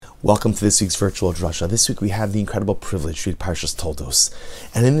Welcome to this week's virtual drasha. This week we have the incredible privilege to read Parshas Toldos.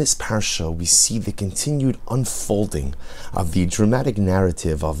 And in this parsha we see the continued unfolding of the dramatic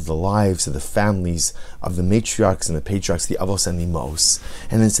narrative of the lives of the families of the matriarchs and the patriarchs, the Avos and the Imos.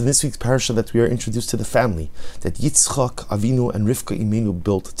 And it's in this week's parsha that we are introduced to the family that Yitzchak Avinu and Rivka Imenu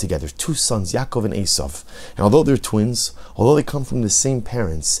built together. Two sons, Yaakov and Esav. And although they're twins, although they come from the same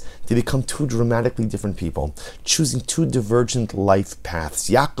parents, they become two dramatically different people, choosing two divergent life paths.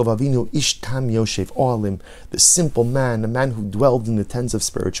 Yaakov Avinu, Ish Tam Yosef Ohalim, the simple man, a man who dwelled in the tents of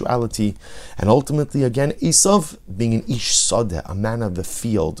spirituality, and ultimately again Esav being an Ish Sodeh, a man of the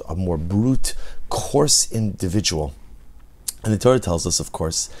field, a more brute, coarse individual. And the Torah tells us, of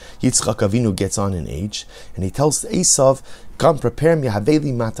course, Yitzchak Avinu gets on in age, and he tells Esav, "Come, prepare me,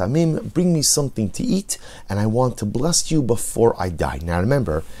 haveli matamim, bring me something to eat, and I want to bless you before I die." Now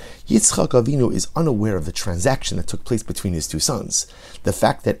remember, Yitzchak Avinu is unaware of the transaction that took place between his two sons. The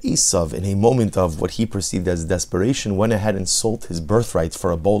fact that Esav, in a moment of what he perceived as desperation, went ahead and sold his birthright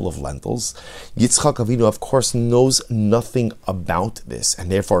for a bowl of lentils. Yitzchak Avinu, of course, knows nothing about this,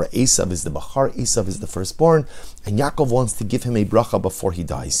 and therefore Esav is the Bachar, Esav is the firstborn, and Yaakov wants to give him a bracha before he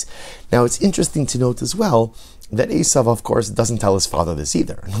dies. Now it's interesting to note as well that Esav, of course, doesn't tell his father this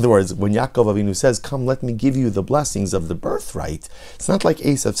either. In other words, when Yaakov Avinu says, "Come, let me give you the blessings of the birthright," it's not like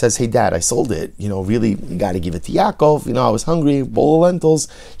Esav says, "Hey Dad, I sold it, really, you got to give it to Yaakov, I was hungry, bowl of lentils."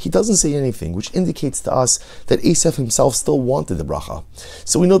 He doesn't say anything, which indicates to us that Esav himself still wanted the bracha.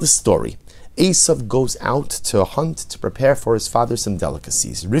 So we know the story. Esav goes out to hunt to prepare for his father some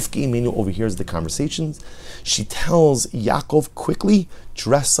delicacies. Rivka Imenu overhears the conversations. She tells Yaakov, "Quickly,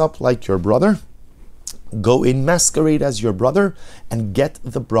 dress up like your brother, go in, masquerade as your brother, and get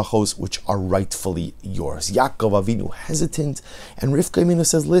the brachos which are rightfully yours." Yaakov Avinu hesitant, and Rivka Imenu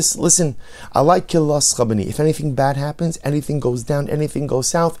says, listen, I like kilas chabani. If anything bad happens, anything goes down, anything goes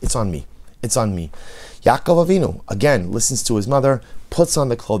south, it's on me. It's on me. Yaakov Avinu, again, listens to his mother, puts on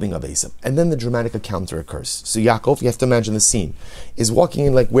the clothing of Esav, and then the dramatic encounter occurs. So Yaakov, you have to imagine the scene, is walking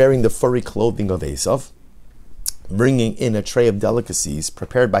in like wearing the furry clothing of Esav, bringing in a tray of delicacies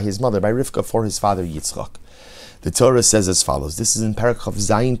prepared by his mother, by Rivka, for his father Yitzchak. The Torah says as follows. This is in Parak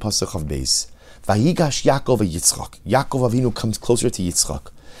Zayin Pasuk of Beis. Vayigash Yaakov Yitzchak. Yaakov Avinu comes closer to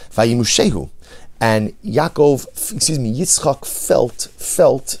Yitzchak. Vayimushehu, and Yitzchak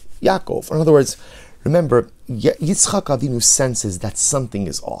felt Yaakov. In other words, remember, Yitzchak Avinu senses that something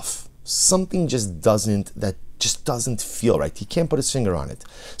is off. Something just doesn't feel right. He can't put his finger on it.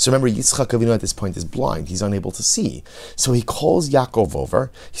 So remember, Yitzchak Avinu at this point is blind. He's unable to see. So he calls Yaakov over.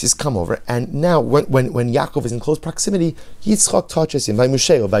 He says, "Come over." And now, when Yaakov is in close proximity, Yitzchak touches him.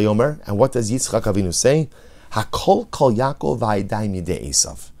 Vaymusheo vayomer. And what does Yitzchak Avinu say? Hakol kol Yaakov vaydaim yedei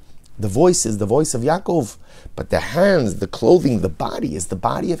Esav. The voice is the voice of Yaakov, but the hands, the clothing, the body is the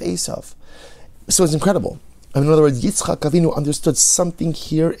body of Esav. So it's incredible. In other words, Yitzchak Avinu understood something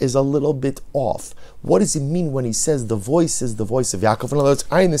here is a little bit off. What does it mean when he says the voice is the voice of Yaakov? In other words,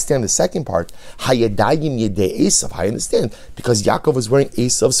 I understand the second part, Hayadayim Yedei Esav. I understand, because Yaakov was wearing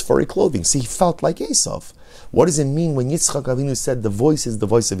Esav's furry clothing, so he felt like Esav. What does it mean when Yitzchak Avinu said the voice is the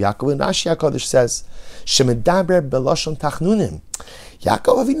voice of Yaakov? And Rashi HaKadosh says, Shemedaber belashon tachnunim.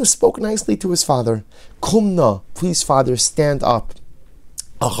 Yaakov Avinu spoke nicely to his father. Kumna, please father, stand up.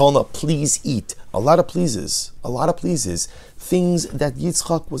 Achalna, please eat. A lot of pleases. Things that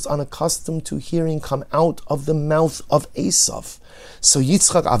Yitzchak was unaccustomed to hearing come out of the mouth of Esav. So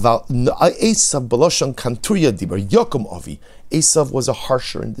Yitzchak Esav Baloshan Kanturya Dibar Yokum Avi. Esav was a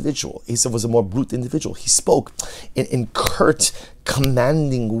harsher individual. Esav was a more brute individual. He spoke in curt,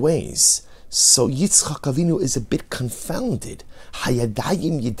 commanding ways. So Yitzchak Avinu is a bit confounded.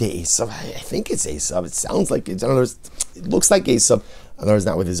 Hayadayim Yedei Esav. I think it's Esav. It sounds like it. It looks like Esav. In other words,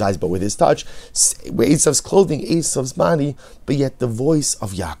 not with his eyes, but with his touch. Esav's clothing, Esav's body, but yet the voice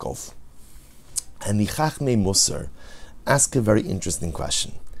of Yaakov. And the Chachmei Musar ask a very interesting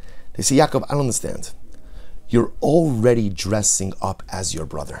question. They say, Yaakov, I don't understand. You're already dressing up as your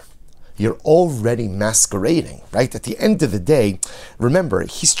brother. You're already masquerading, right? At the end of the day, remember,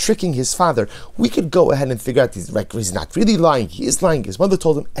 he's tricking his father. We could go ahead and figure out he's not really lying. He is lying. His mother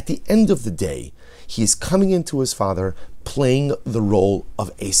told him, at the end of the day, he is coming into his father, playing the role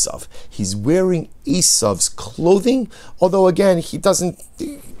of Esav. He's wearing Esav's clothing, although again,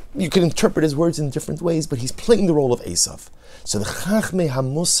 you can interpret his words in different ways, but he's playing the role of Esav. So the Chachmei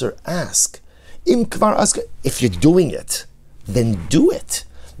HaMusar ask, if you're doing it, then do it.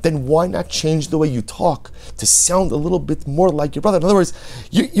 Then why not change the way you talk to sound a little bit more like your brother? In other words,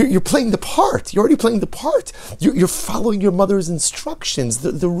 you're playing the part. You're already playing the part. You're following your mother's instructions.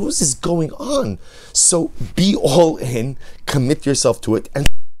 The ruse is going on. So be all in, commit yourself to it, and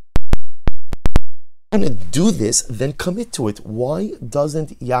going to do this, then commit to it. Why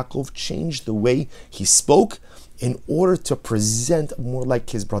doesn't Yaakov change the way he spoke in order to present more like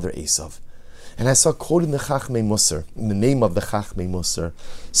his brother Esav? And I saw quoted in the Chachmei Musar, in the name of the Chachmei Musar,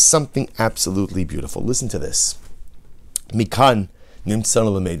 something absolutely beautiful. Listen to this. Mikan nimtzar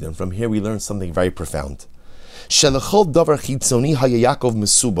l'meidin. From here we learn something very profound. Shelachol davar chitzoni haya Yaakov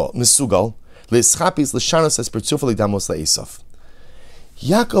mesugal le'eschapis l'shanos es pertzufa lidamos le'Esav.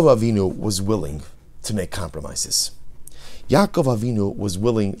 Yaakov Avinu was willing to make compromises. Yaakov Avinu was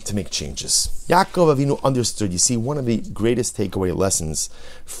willing to make changes. Yaakov Avinu understood. You see, one of the greatest takeaway lessons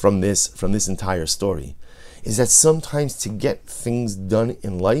from this entire story is that sometimes to get things done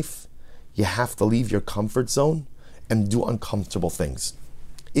in life, you have to leave your comfort zone and do uncomfortable things.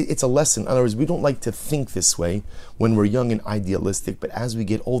 It's a lesson. In other words, we don't like to think this way when we're young and idealistic, but as we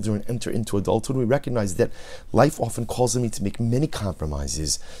get older and enter into adulthood, we recognize that life often calls on me to make many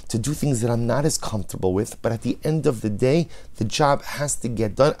compromises, to do things that I'm not as comfortable with, but at the end of the day, the job has to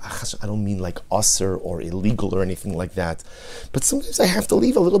get done. I don't mean like usser or illegal or anything like that, but sometimes I have to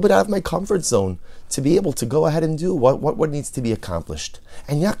leave a little bit out of my comfort zone to be able to go ahead and do what needs to be accomplished.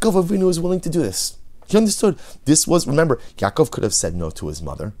 And Yaakov Avinu is willing to do this. He understood this was, remember, Yaakov could have said no to his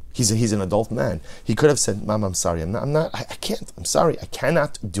mother. He's an adult man. He could have said, Mom, I'm sorry, I can't, I'm sorry, I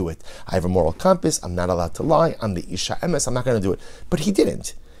cannot do it. I have a moral compass, I'm not allowed to lie, I'm the Isha Emes, I'm not going to do it. But he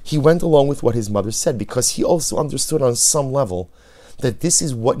didn't. He went along with what his mother said because he also understood on some level that this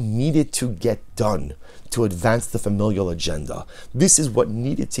is what needed to get done to advance the familial agenda. This is what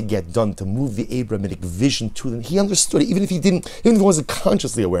needed to get done to move the Abrahamic vision to them. He understood it, even if he wasn't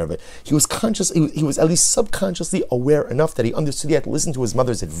consciously aware of it. He was at least subconsciously aware enough that he understood he had to listen to his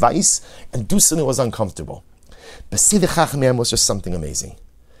mother's advice and do something that was uncomfortable. But see, the Chachmei was just something amazing.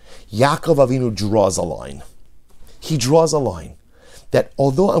 Yaakov Avinu draws a line. He draws a line that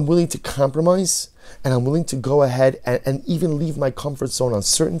although I'm willing to compromise and I'm willing to go ahead and even leave my comfort zone on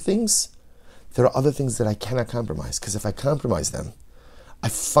certain things, there are other things that I cannot compromise, because if I compromise them, I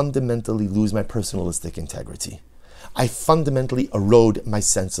fundamentally lose my personalistic integrity. I fundamentally erode my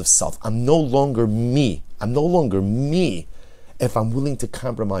sense of self. I'm no longer me. If I'm willing to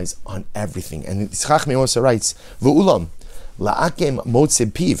compromise on everything. And Chachmei also writes, V'ulam, la'akem motzei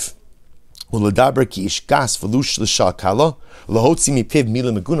piv, u'ledaber ki ish gas v'lush l'sha kala, l'hotzi mi piv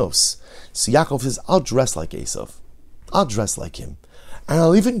mila megunos. So Yaakov says, I'll dress like Esav. I'll dress like him. And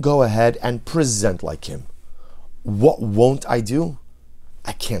I'll even go ahead and present like him. What won't I do?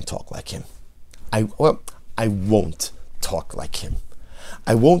 I can't talk like him. I won't talk like him.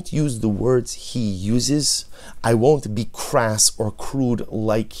 I won't use the words he uses. I won't be crass or crude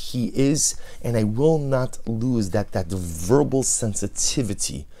like he is. And I will not lose that verbal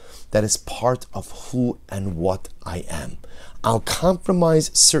sensitivity that is part of who and what I am. I'll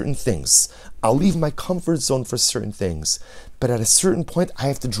compromise certain things. I'll leave my comfort zone for certain things. But at a certain point, I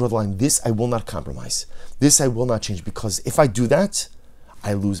have to draw the line. This I will not compromise. This I will not change, because if I do that,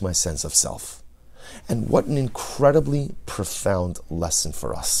 I lose my sense of self. And what an incredibly profound lesson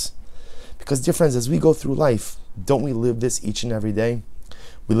for us. Because, dear friends, as we go through life, don't we live this each and every day?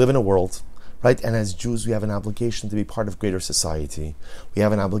 We live in a world, right? And as Jews, we have an obligation to be part of greater society. We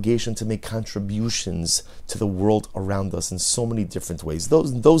have an obligation to make contributions to the world around us in so many different ways.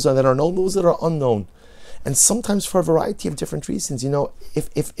 Those that are known, those that are unknown. And sometimes for a variety of different reasons.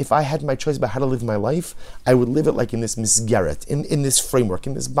 If I had my choice about how to live my life, I would live it like in this misgeret, in this framework,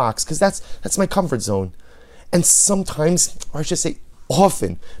 in this box, because that's my comfort zone. And sometimes, or I should say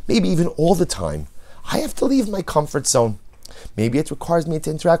often, maybe even all the time, I have to leave my comfort zone. Maybe it requires me to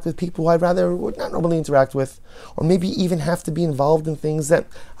interact with people who I'd rather would not normally interact with, or maybe even have to be involved in things that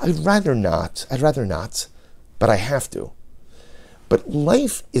I'd rather not, but I have to. But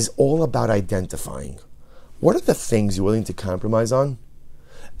life is all about identifying. What are the things you're willing to compromise on?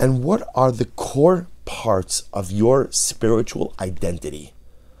 And what are the core parts of your spiritual identity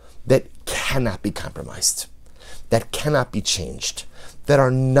that cannot be compromised, that cannot be changed, that are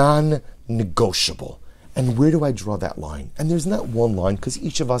non-negotiable? And where do I draw that line? And there's not one line, because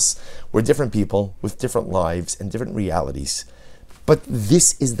each of us, we're different people with different lives and different realities. But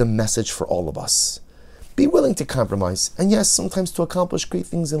this is the message for all of us. Be willing to compromise. And yes, sometimes to accomplish great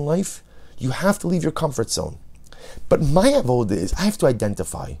things in life, you have to leave your comfort zone. But my avoda is, I have to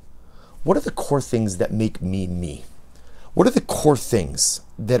identify, what are the core things that make me me? What are the core things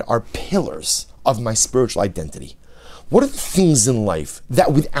that are pillars of my spiritual identity? What are the things in life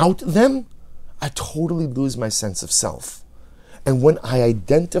that without them, I totally lose my sense of self? And when I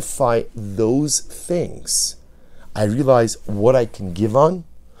identify those things, I realize what I can give on,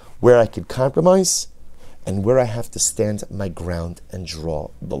 where I can compromise, and where I have to stand my ground and draw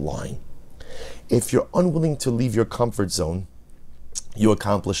the line. If you're unwilling to leave your comfort zone, you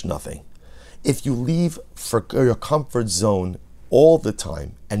accomplish nothing. If you leave for your comfort zone all the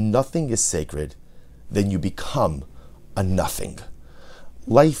time and nothing is sacred, then you become a nothing.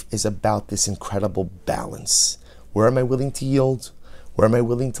 Life is about this incredible balance. Where am I willing to yield? Where am I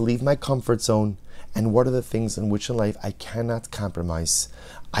willing to leave my comfort zone? And what are the things in which in life I cannot compromise?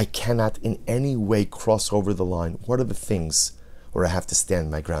 I cannot in any way cross over the line. What are the things where I have to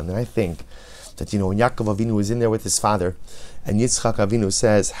stand my ground? And I think that, when Yaakov Avinu was in there with his father, and Yitzchak Avinu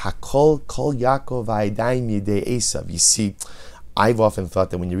says, Hakol kol Yaakov ha'edayim yedei Esav. You see, I've often thought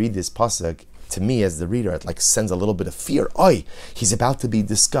that when you read this pasuk, to me as the reader, it sends a little bit of fear. Oy, he's about to be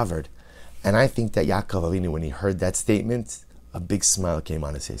discovered. And I think that Yaakov Avinu, when he heard that statement, a big smile came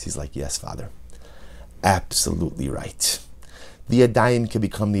on his face. He's like, yes, Father, absolutely right. The Yadayim can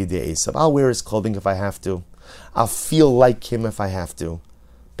become the Yedei Esav. I'll wear his clothing if I have to. I'll feel like him if I have to.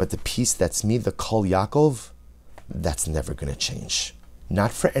 But the piece that's me, the Kol Yaakov, that's never going to change.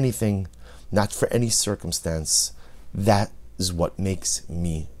 Not for anything, not for any circumstance. That is what makes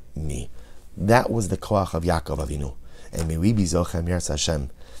me, me. That was the koach of Yaakov Avinu. And may we be zochem Yirtzeh Hashem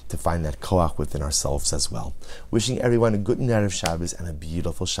to find that koach within ourselves as well. Wishing everyone a good night of Shabbos and a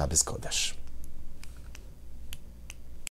beautiful Shabbos Kodesh.